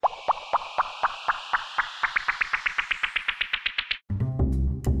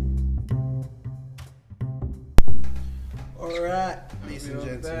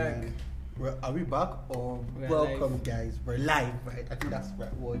gentlemen. Are we back or welcome, live. guys? We're live, right? I think that's the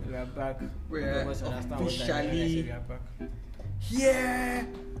right word. We are back. We're officially we are back. here.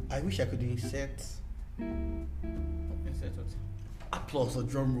 I wish I could insert Insert what? applause or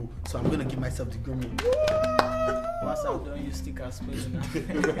drum roll. So I'm gonna give myself the drum roll. WhatsApp don't use stickers, please now.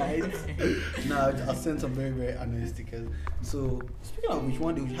 Right? No, I'll send some very, very annoying stickers. So speaking of which,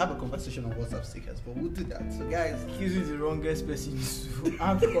 one day we should have a conversation on WhatsApp stickers, but we'll do that. So guys, Kizzy is the wrongest person to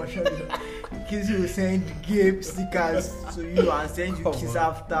have caution. Kizzy will send gay stickers to you and send you kiss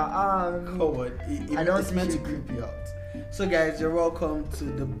after. Forward. I don't It's meant to think creep you out. So guys, you're welcome to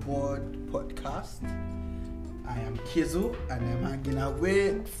the Board Podcast. I am Kizo and I'm hanging out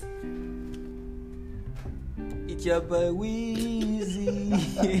with It's your boy Weezy.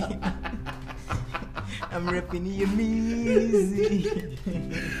 I'm rapping you Meezy.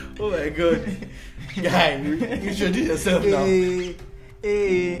 oh my god. Guy, you introduce yourself now.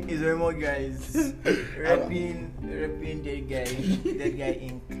 Hey, it's Remo guys. rapping dead guy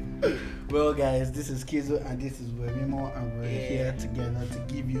Inc. Well guys, this is Kizo and this is Wemimo and we're here together to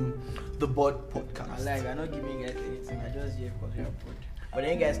give you the Board Podcast. I'm not giving you guys anything. I just here because we are bored. But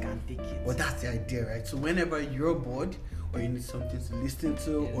then you guys can take it. Well, that's the idea, right? So whenever you're bored, or you need something to listen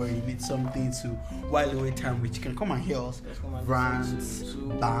to, or you need something to while away time, which you can come and hear us, Just come and rants, listen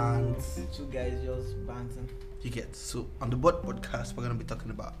to bands. Two guys just banting. You get. So on the Board Podcast, we're gonna be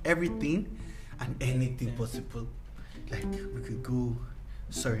talking about everything and anything possible. Like we could go.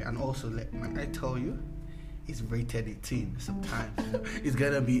 Sorry, and also like I tell you, it's rated 18 sometimes. It's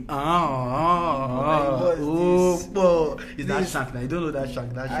gonna be Is that shank now? You don't know that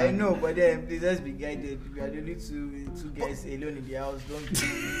shank. I know, but then please let's be guided. We are the only two guys alone in the house.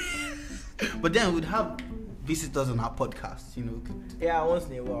 Don't. But then we'd have visitors on our podcast. You know. Yeah, once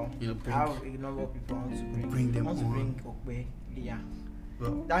in a while. You know, I have a number of people I want to bring them I want to on. bring Okwe. Yeah.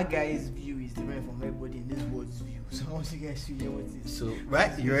 Well, That guy's view is different from everybody in this world's view. So I want you guys to hear what it is. so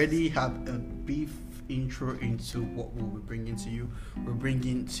right, you already have a brief intro into what we'll be bringing to you. We're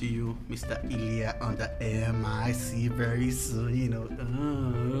bringing to you Mr. Ilya on the MIC very soon. You know.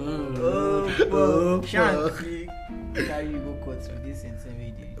 Shank, carry you go court with this in 7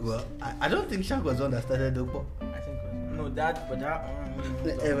 days. Well, I don't think Shank was one that started the book. I think no that, but that.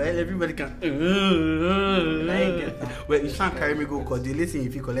 Well, everybody can. Well, if Shank carry me go court, they listen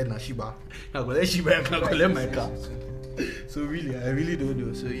if you collect na Shiba. Now collect Shiba, I can collect my car. So really, I really don't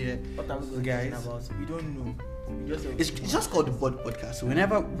know. So yeah, What are we so going guys, about? We don't know. We just it's just called the Board Podcast. So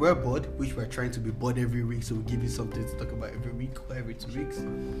whenever we're bored, which we're trying to be bored every week, so we give you something to talk about every week or every 2 weeks.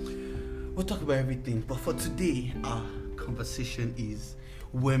 We'll talk about everything. But for today, our conversation is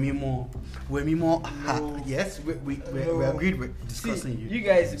Wemimo. No. Yes, we agreed with discussing you. You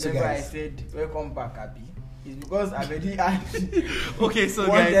guys So remember guys. I said welcome back, Abby. It's because I already had Okay, so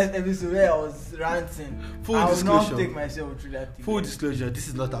one guys, test episode where I was ranting. Full I will not disclosure. take myself through that thing. full disclosure, this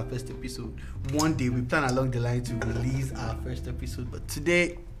is not our first episode. One day we plan along the line to release our first episode, but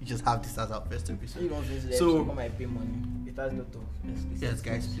today we just have this as our first You episode. don't say that. So- So come and pay money. It has lot of. Yes,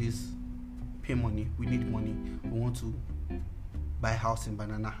 guys, please pay money. We need money. We want to buy a house in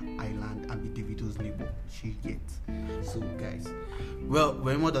Banana Island and be Davido's neighbor. She gets. So, guys, well,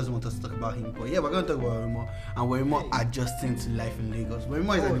 Wemo doesn't want us to talk about him, but yeah, we're going to talk about Wemo and Wemo adjusting to life in Lagos.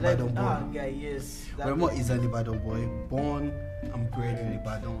 Wemo is an Ibadan boy. Guy, yes. Wemo is an Ibadan boy, born and bred in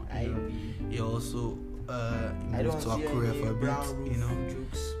Ibadan. I You know. He also moved to Akure for a brown bit. roof You know,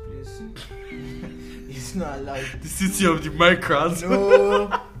 jokes, please. It's not allowed. the city of the migrants.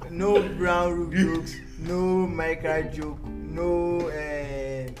 No brown roof jokes. No micro joke. No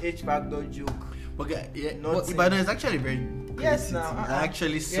H-factor joke. Okay, yeah, Nothing. well, Ibadan is actually very great Yes, city. now, I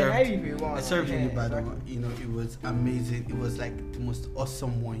actually served. I I served in Ibadan. You know, it was amazing. It was like the most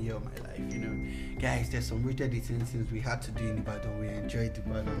awesome 1 year of my life. You know, guys, there's some rated things we had to do in Ibadan. We enjoyed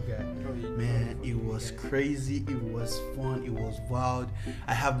Ibadan, guys. Man, it was crazy. It was fun. It was wild.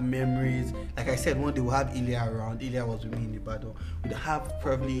 I have memories. Like I said, one day we'll have Ilya around. Ilya was with me in Ibadan. We'd have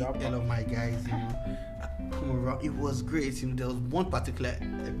probably all of my guys. You know, come around. It was great. You know, there was one particular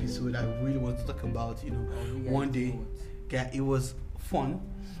episode I really want to talk about. You know, one day. Yeah, it was fun.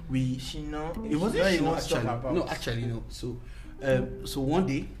 It wasn't Shino, actually. No, actually no. So one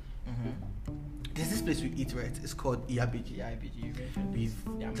day, there's this place we eat, right? It's called Iyabiji.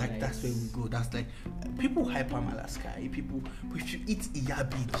 That's where we go. That's like people hype Alaska. People, we should eat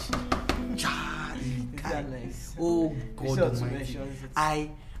Iyabiji. Nice. Oh God Almighty!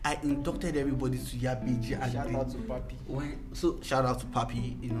 Almighty! I inducted everybody to Iyabiji and Shout out to Papi. Shout out to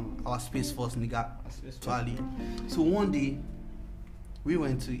Papi, you know, our Space Force nigga, Twali. So one day we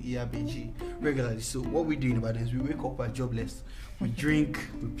went to ERBG regularly. So what we do in Ibadan is we wake up at jobless. We drink,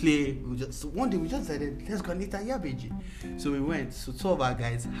 we play. So one day we just decided, let's go and eat at ERBG. So we went. So 2 of our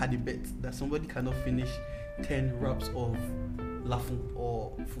guys had a bet that somebody cannot finish 10 wraps of lafu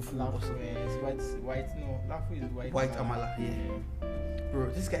or fufu. Lafu is white. No, lafu is white. White amala, yeah. Bro,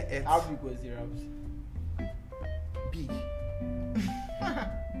 this guy ate. How big was the wraps? Big.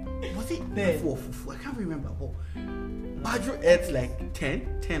 Was it 10? Lafu or fufu? I can't remember. But Badru ate like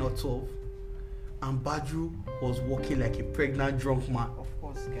 10 or 12. And Badru was walking like a pregnant drunk man. Of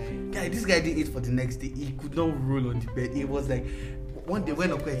course, guy. Guy, this guy didn't eat for the next day. He could not roll on the bed. It was like one day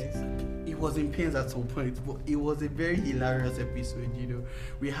when he was in pains at some point, but it was a very hilarious episode, you know.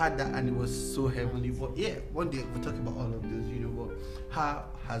 We had that and it was so heavenly. But yeah, one day we'll talk about all of this, you know. But how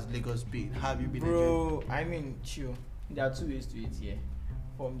has Lagos been? How have you been? Bro, I mean, chill. There are 2 ways to it here.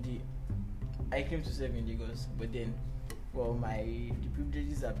 I came to serve in Lagos, but then, well, the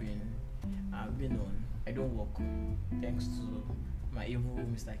privileges I've been on. I don't work, thanks to my evil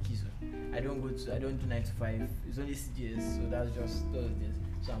Mr. Kizo. I don't do 9 to 5. It's only CDS, so that's just Thursdays.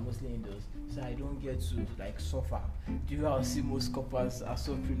 So I'm mostly indoors. So I don't get to like suffer. Do you know how see most coppers are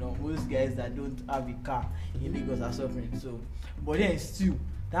suffering, or most guys that don't have a car in Lagos are suffering? So, but then still,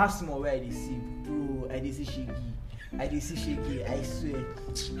 that small way I see, bro, I see shaggy. I swear.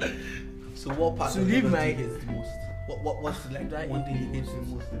 So what part to of leave Lagos my do you hate the most? What's like that one thing you hate the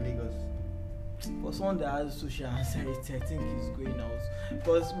most in Lagos? For someone that has social anxiety, I think is going out.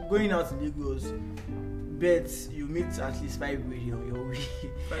 Because going out to Lagos, bet you meet at least 5 really on your way.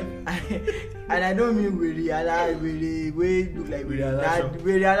 And I don't mean really look like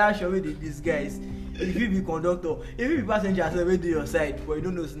really these guys. If you be conductor, if you be passenger, so we do your side, but you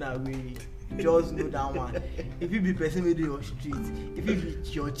don't know it's not really. Just know that one. If you be person with your street, if you be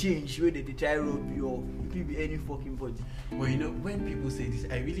your change where they try rob you, or if you be any fucking body. Well, you know, when people say this,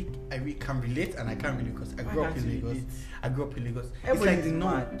 I really can relate, and I can't relate because I grew up in Lagos. It's like the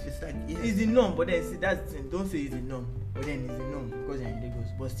norm. It's like it's the norm, but then see that's the thing. Don't say it's the norm, but then it's the norm because you're in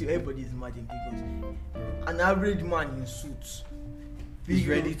Lagos. But still, everybody is mad in Lagos. An average man in suits, he's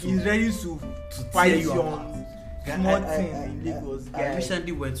ready to fight you on small things in Lagos. I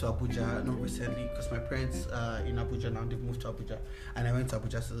recently went to Abuja, not recently, because my parents are in Abuja now. They've moved to Abuja, and I went to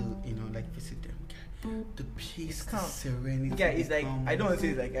Abuja to visit them. The peace, the serenity. Yeah, it's like I don't want to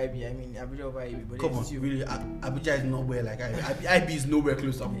say it's like IB. I mean Abuja over IB, but come on, really, Abuja is nowhere like IB. IB is nowhere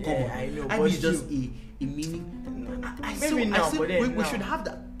close to Abuja. Come on, I know. IB is just a mini. We should have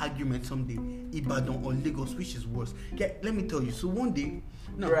that argument someday. Ibadan or Lagos, which is worse? Yeah, let me tell you. So one day.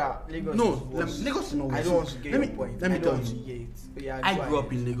 Lagos is not worse. I don't want to get your point. Let me tell you. I grew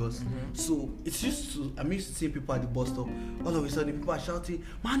up in Lagos, so it's I'm used to seeing people at the bus stop. All of a sudden, people are shouting,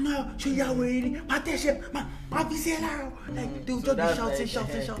 "Mano, show your way, Mateshe, Mavisela!" Like they'll just be shouting. It's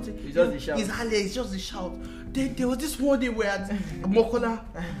just the shout. It's just the shout. There was this one day where at Mokola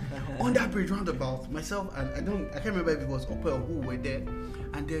on that bridge roundabout, myself and I can't remember if it was Ope or who were there,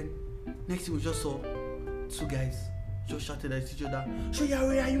 and then next thing we just saw 2 guys. Just shouted at each other. Show your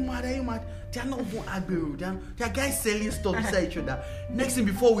way, are you mad? They are not even Agberu. They are guys selling stuff beside each other. Next thing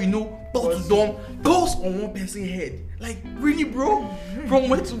before we know, both goes on one person's head. Like really, bro? From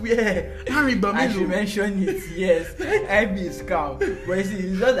where to where? Harry Bamilo. I should mention it. Yes, IB is calm, but you see,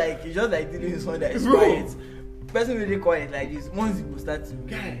 it's just like dealing with someone that is quiet. Person really quiet like this. Once you start to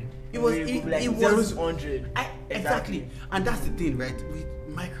it was 0 to 100. Exactly, and that's the thing, right? With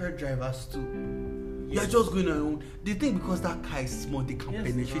micro drivers too. You're just going around. They think because that car is small, they can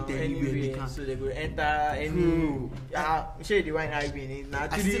penetrate anywhere they can. So they go enter any. Share the wine IB in it. Now,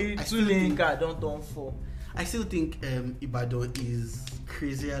 2-lane car don't turn 4. I still think Ibadan is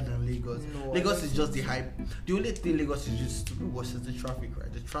crazier than Lagos. No, Lagos is just the hype. The only thing Lagos is just stupid was the traffic,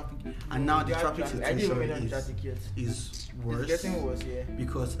 right? The traffic, and now the traffic situation is worse. It's getting worse, yeah.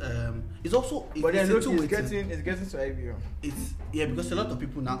 Because it's also but then look, it's getting to IBO. Because a lot of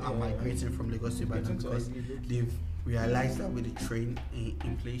people now are migrating from Lagos to Ibadan because they've realized that with the train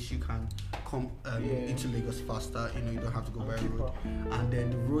in place you can come into Lagos faster. You don't have to go by road, and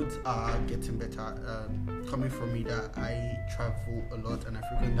then the roads are getting better. Coming from me, that I travel a lot and I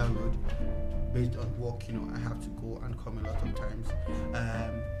frequent that road based on work. I have to go and come a lot of times.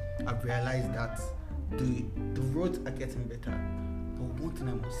 I've realized that the roads are getting better. But one thing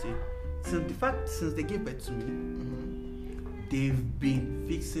I must say, since they gave birth to me, they've been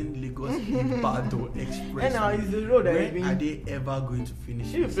fixing Lagos Ibadan Express. And now it's the road that when are they ever going to finish?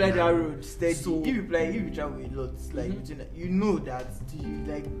 If you fly that road steady, if you travel a lot, like between, you know that the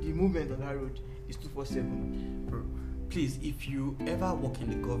movement on that road is 247. Bro, please, if you ever work in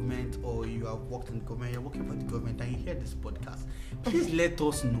the government or you have worked in the government, you're working for the government and you hear this podcast, please let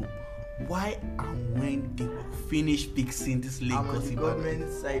us know why and when they will finish fixing this Lagos. I'm on the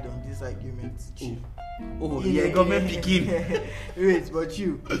government side on this argument. Government picking. Wait, but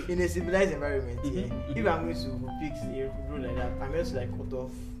you, in a civilized environment, if I'm going to fix a road like that, I'm just like cut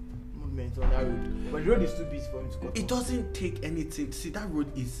off movement on that road. But the road is too big for me to cut off. It doesn't take anything. See, that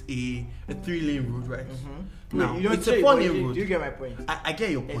road is a 3-lane road, right? Now, you don't it's a 4-lane road. Do you get my point? I get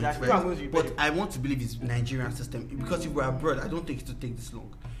your point, exactly. Right? But I want to believe it's Nigerian system because if we're abroad, I don't think it will take this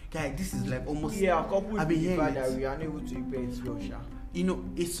long. Guy, this is like almost. Yeah, a couple of the fact that we are unable to repair it Russia. You know,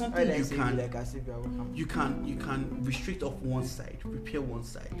 it's something you can restrict off one side, repair one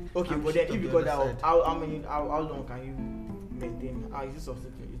side. Okay, but then if you got that, how long can you maintain? Is it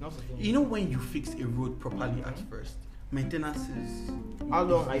sustainable? It's not sustainable. You know, when you fix a road properly at first, maintenance is. How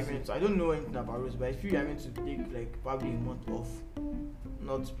long are you meant to? I don't know anything about roads, but I feel you're meant to take like probably a month off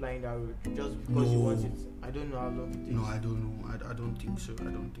not supplying that road just because you want it. I don't know how long it takes. No, I don't know. I don't think so.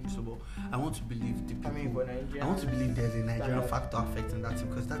 But I want to believe the people. I mean, for Nigeria, I want to believe there's a Nigerian factor affecting that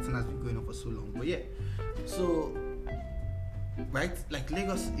because that thing has been going on for so long. But yeah, so right, like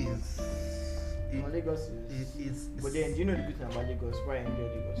Lagos is. Lagos is. But then, do you know the good thing about Lagos? Why I enjoy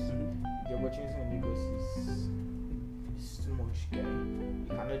Lagos? The opportunity in Lagos is too much. Guy. You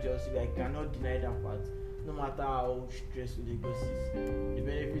cannot just like cannot deny that part. No matter how stressful Lagos is, the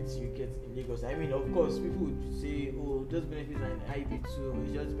benefits you get in Lagos. I mean, of course, people would say, "Oh, those benefits are in IB too."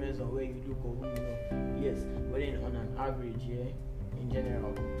 It just depends on where you look or who you know. Yes, but then on an average, in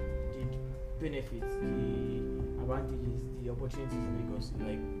general, the benefits, the advantages, the opportunities in Lagos,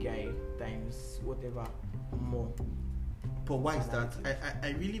 like guy times whatever more. But why is that?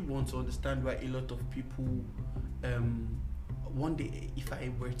 I really want to understand why a lot of people. One day, if I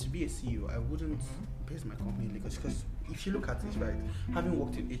were to be a CEO, I wouldn't base my company in Lagos because if you look at it, right, having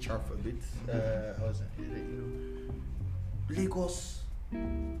worked in HR for a bit, Lagos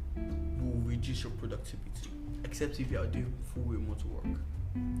will reduce your productivity, except if you are doing full remote work.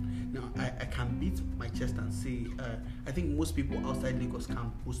 Now, I can beat my chest and say, I think most people outside Lagos can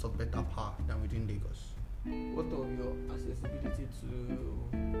boast of better power than within Lagos. What of your accessibility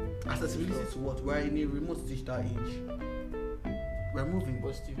to? Accessibility to what? We're in a remote digital age. We're moving.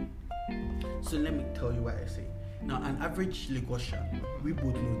 So let me tell you why I say. Now, an average Lagosian, we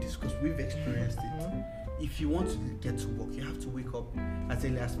both know this because we've experienced it. If you want to get to work, you have to wake up as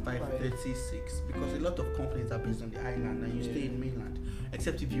early as 5:36 because a lot of companies are based on the island and you stay in mainland.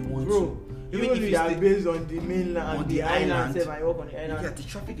 Except if you want to. Even if you are based on the mainland, on the island, and you work on the island. Yeah, the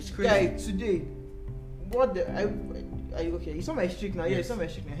traffic is crazy. Yeah, today, okay? You saw my streak now. Yeah, you saw my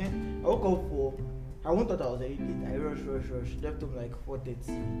streak now. I woke up for. I won't thought I was very late. I rush. Left home like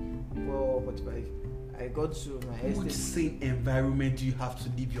 4:30, 4:45. I got to my estate. What same environment do you have to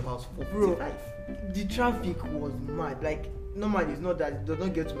leave your house for? Bro, the traffic was mad. Like normally it's not that it does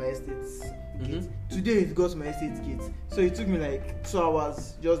not get to my estate gate. Today it got to my estate gate. So it took me like 2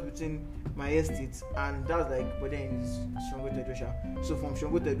 hours just between my estate and that's like, but then it's Shongote Dosha. So from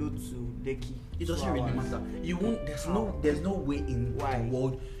Shongote to Lekki. It doesn't really matter. You won't. There's no way in the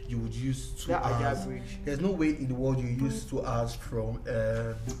world you would use 2 hours. There's no way in the world you use 2 hours from.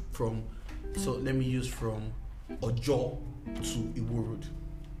 So let me use from Ojo to Iwo Road.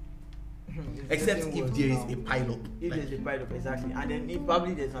 Except if there is a pile-up. If there's a pile-up, exactly. And then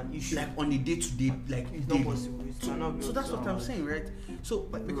probably there's an issue. Like on a day-to-day, like it's not possible. So that's what I'm saying, right? So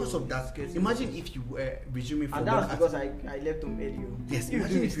because of that, imagine if you were resuming for work. And that's because I left home early. Yes,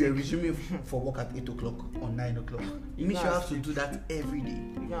 imagine if you were resuming for work at 8 o'clock or 9 o'clock. It means you have to do that every day.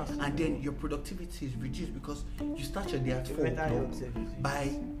 And then your productivity is reduced because you start your day at 4 o'clock. By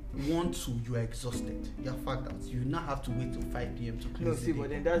 1, 2, you are exhausted. You are fagged out. You now have to wait till 5 p.m. to close. No, see, but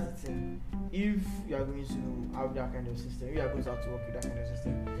then that's the thing. If you are going to have that kind of system, if you are going to have to work with that kind of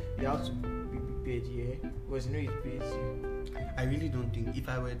system, you have to be prepared, because you know it pays you. I really don't think if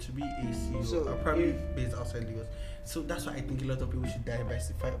I were to be a CEO, I'll probably based outside Lagos. So that's why I think a lot of people should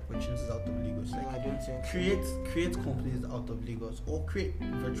diversify opportunities out of Lagos. Like, no, I don't think create companies out of Lagos or create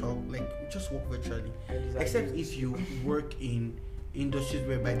virtual, like just work virtually. Except if you work in industries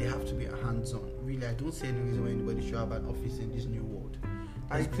whereby they have to be hands-on. Really, I don't see any reason why anybody should have an office in this new world.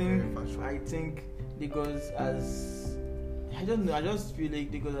 I think Lagos as I don't know. I just feel like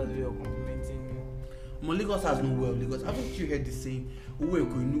Lagos has a way of complementing. Lagos has no way of Lagos. Haven't you heard the saying? Uwe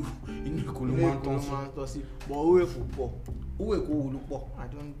ko inu ko lo man tonsi. But uwe ko po. Uwe ko lo po. I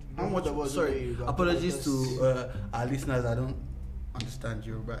don't. Sorry. Apologies to our listeners. understand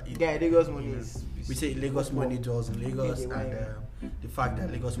Yoruba. Lagos money is. We say Lagos money dwells in Lagos, Yeah, and the fact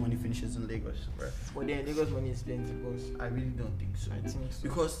that Lagos money finishes in Lagos, right? But then Lagos money is plenty, boss. I really don't think so. I think so.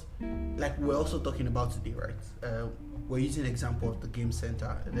 Because, like we're also talking about today, right? We're using an example of the game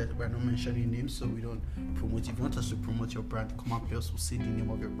center that we're not mentioning names, so we don't promote. If you want us to promote your brand, come up here, we'll say the name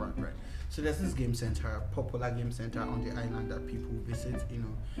of your brand, right? So there's this game center, popular game center on the island that people visit,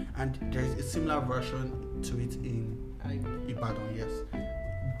 and there's a similar version to it in Ibadan, yes.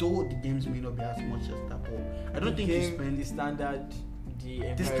 Though the games may not be as much as that, but I don't think you spend the standard.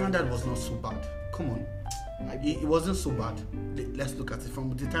 The standard was not so bad. Come on. It wasn't so bad. Let's look at it from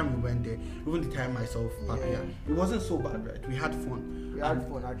the time we went there, even the time myself back here. It wasn't so bad, right? We had fun. We had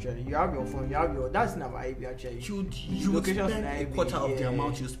fun actually. You have your fun. You have your. That's not IB actually. You would spend a quarter of the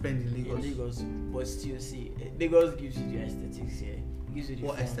amount you spend in Lagos. But still, see, Lagos gives you the aesthetics here. It gives you the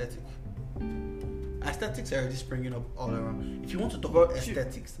what fun. aesthetic? Aesthetics are already springing up all around. If you want to talk about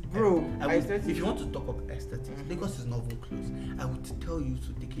aesthetics, bro, if you want to talk about aesthetics, Lagos is not very close. I would tell you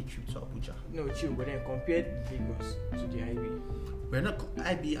to take a trip to Abuja. No, chill, but then compare Lagos to the IB. We're not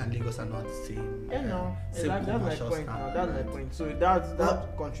IB and Lagos are not the same. Yeah, no, same that's my point. standard, That's my point. So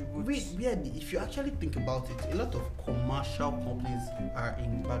that contributes. Weirdly, if you actually think about it, a lot of commercial companies are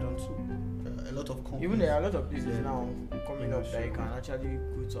in Ibadan too. A lot of companies. Even there are a lot of places now coming up that you can actually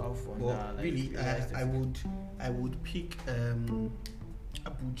go to have fun. Well, really, I would pick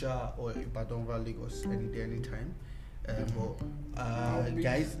Abuja or Ibadan over Lagos any day, anytime. But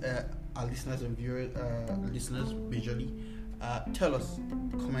guys, our listeners and viewers, listeners majorly, tell us,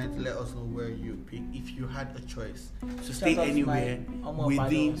 comment, let us know where you pick if you had a choice to stay anywhere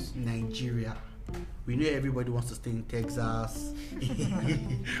within Nigeria. We know everybody wants to stay in Texas,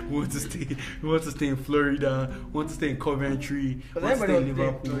 want to stay in Florida, want to stay in Coventry, want to stay in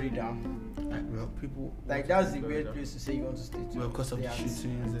Liverpool. Florida. Well, people like that's the weird place to say you want to stay to. Well, because of the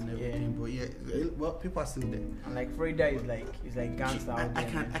shootings and everything, but well, people are still there. And like Florida is like gangster. I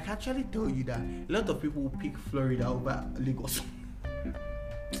can actually tell you that a lot of people will pick Florida over Lagos.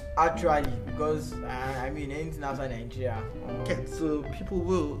 Actually, because I mean anything outside Nigeria. Okay, so people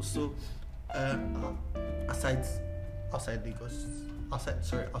will outside Lagos, outside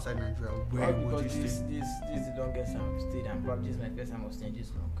Nigeria. Where would you stay? This is the longest I've stayed, and probably this is my first time of staying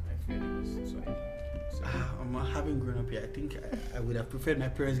this long. I feel Lagos, so I'm having grown up here. I think I would have preferred my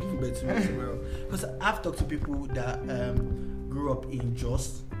parents giving birth to me somewhere else. Because I've talked to people that grew up in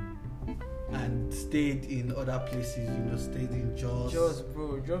Jos and stayed in other places. Stayed in Jos,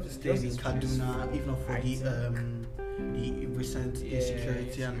 stayed in Kaduna, if not for the recent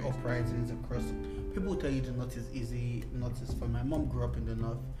insecurity and uprisings across. People tell you the north is easy. North is fun. My mom grew up in the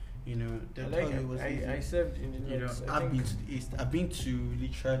north. They tell you it was easy. I served in the north. I've been to the east. I've been to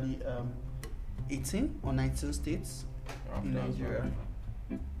literally 18 or 19 states in Nigeria.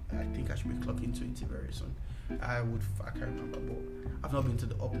 I think I should be clocking 20 very soon. I can't remember, but I've not been to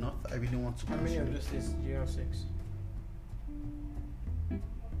the up north. I really want to. How many of those states do you have? 6?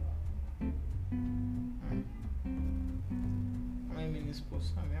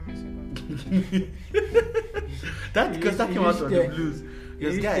 That's because that came out of the blues.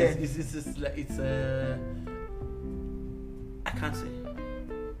 Yes, guys, it's I can't say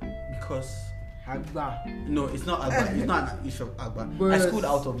because Agba. No, it's not Agba. It's not an issue of Agba. I schooled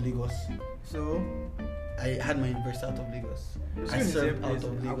out of Lagos, so I had my university out of Lagos. I served out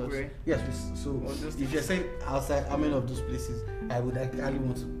of Lagos. Yes, so if you're saying outside, how many of those places? I would actually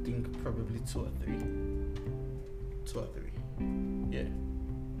want to think probably 2 or 3. 2 or 3. Yeah.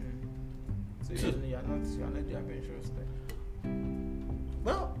 So you're not the adventurous type.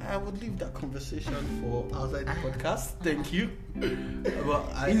 Well, I would leave that conversation for outside the podcast. Thank you. But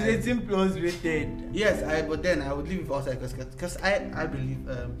it's 18 plus rated. Yes, but then I would leave it for outside because I believe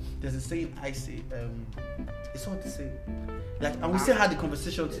there's a saying I say it's all the same. Like, and we still had the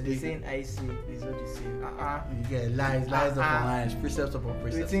conversation today. The saying I say is all the same. Yeah, lies upon lies, precepts upon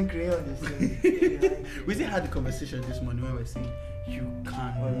precepts. We think crayon the same. We still had the conversation this morning when we were saying you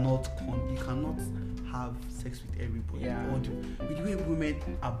cannot have sex with everybody. Yeah. Or with the way women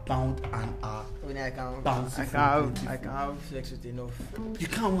are bound and are bouncing. I can have sex with enough. You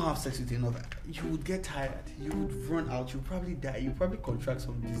can't have sex with enough. You would get tired. You would run out. You would probably die. You probably contract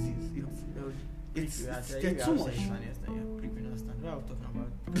some disease. It's too much.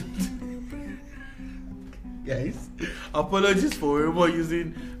 Guys, apologies for ever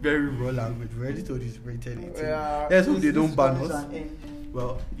using very raw language. We already told you it's rated 18. Let's hope they don't ban us.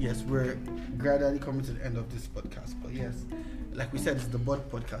 Well, yes, we're gradually coming to the end of this podcast. But yes, like we said, it's the Bud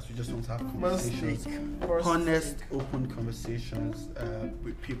podcast. We just want to have conversations, honest, open conversations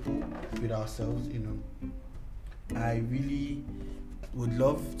with people, with ourselves. I really would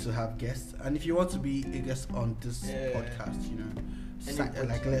love to have guests, and if you want to be a guest on this podcast, you know,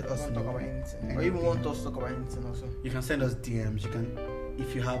 let us know. Talk about anything. Or even want us to talk about anything also. You can send us DMs. You can,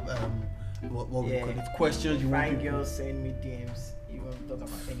 if you have what we call it, questions you want. Fine girls, send me DMs. You want to talk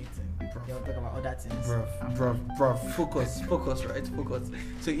about anything? You want to talk about other things? Bro, focus, right? Focus.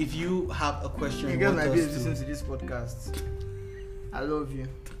 So if you have a question, you guys might be listening to this podcast. I love you.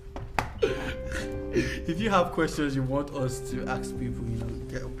 If you have questions you want us to ask people, you know,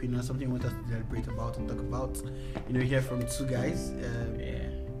 their opinion, something you want us to deliberate about and talk about, you know, hear from two guys,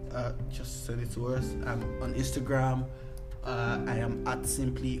 just send it to us. I'm on Instagram. I am at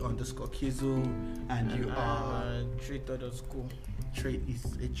simply_Kizu, and you are traitor.school. Trade is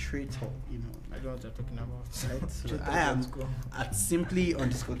a traitor, you know. I don't know what you're talking about. Right? So I am at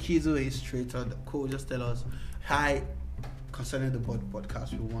simply_Kizu, a traitor. Cool. Just tell us hi concerning the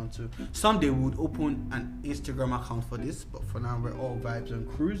podcast. We want to someday we would open an Instagram account for this, but for now we're all vibes and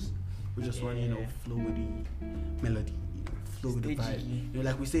cruise. We just want, you know, flow with the melody, you know, flow with the vibe. You know,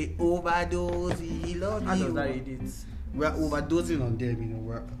 like we say, overdose, love How you. does that edit? We're overdosing on them, you know.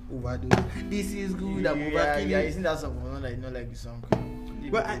 We're overdosing. This is good. I'm overkilling. Yeah, isn't that song? Not like the song.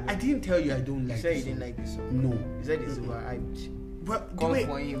 Well, I didn't tell you I don't like. You said you didn't like the song. No. You said it's overhyped. Well, Come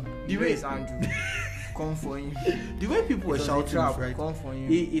for him. The way it's Andrew. Come for him. The way people were shouting, right? Come for him.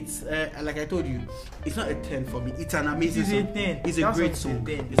 It's like I told you, it's not a 10 for me. It's an amazing song. It's a great song.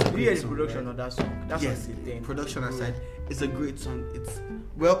 It's a great song. Production of that song. That's yes, a 10. Production aside, it's a great song. It's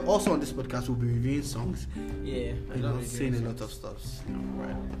also on this podcast we'll be reviewing songs. Yeah, you know, saying a lot of stuff. You know,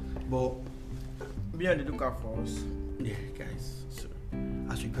 right? But be on the lookout for us. Yeah, guys. So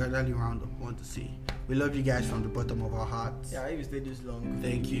as we gradually round up, I want to say we love you guys from the bottom of our hearts. Yeah, if you stayed this long,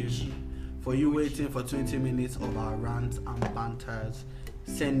 thank you. For you waiting for 20 minutes of our rants and banters,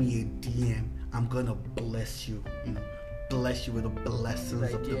 send me a DM. I'm gonna bless you. You know, bless you with the blessings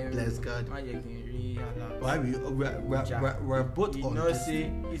of the blessed God. Why we're both on this.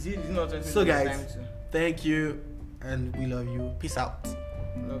 Is it not so guys, thank you and we love you. Peace out.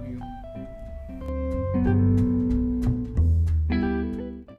 Love you.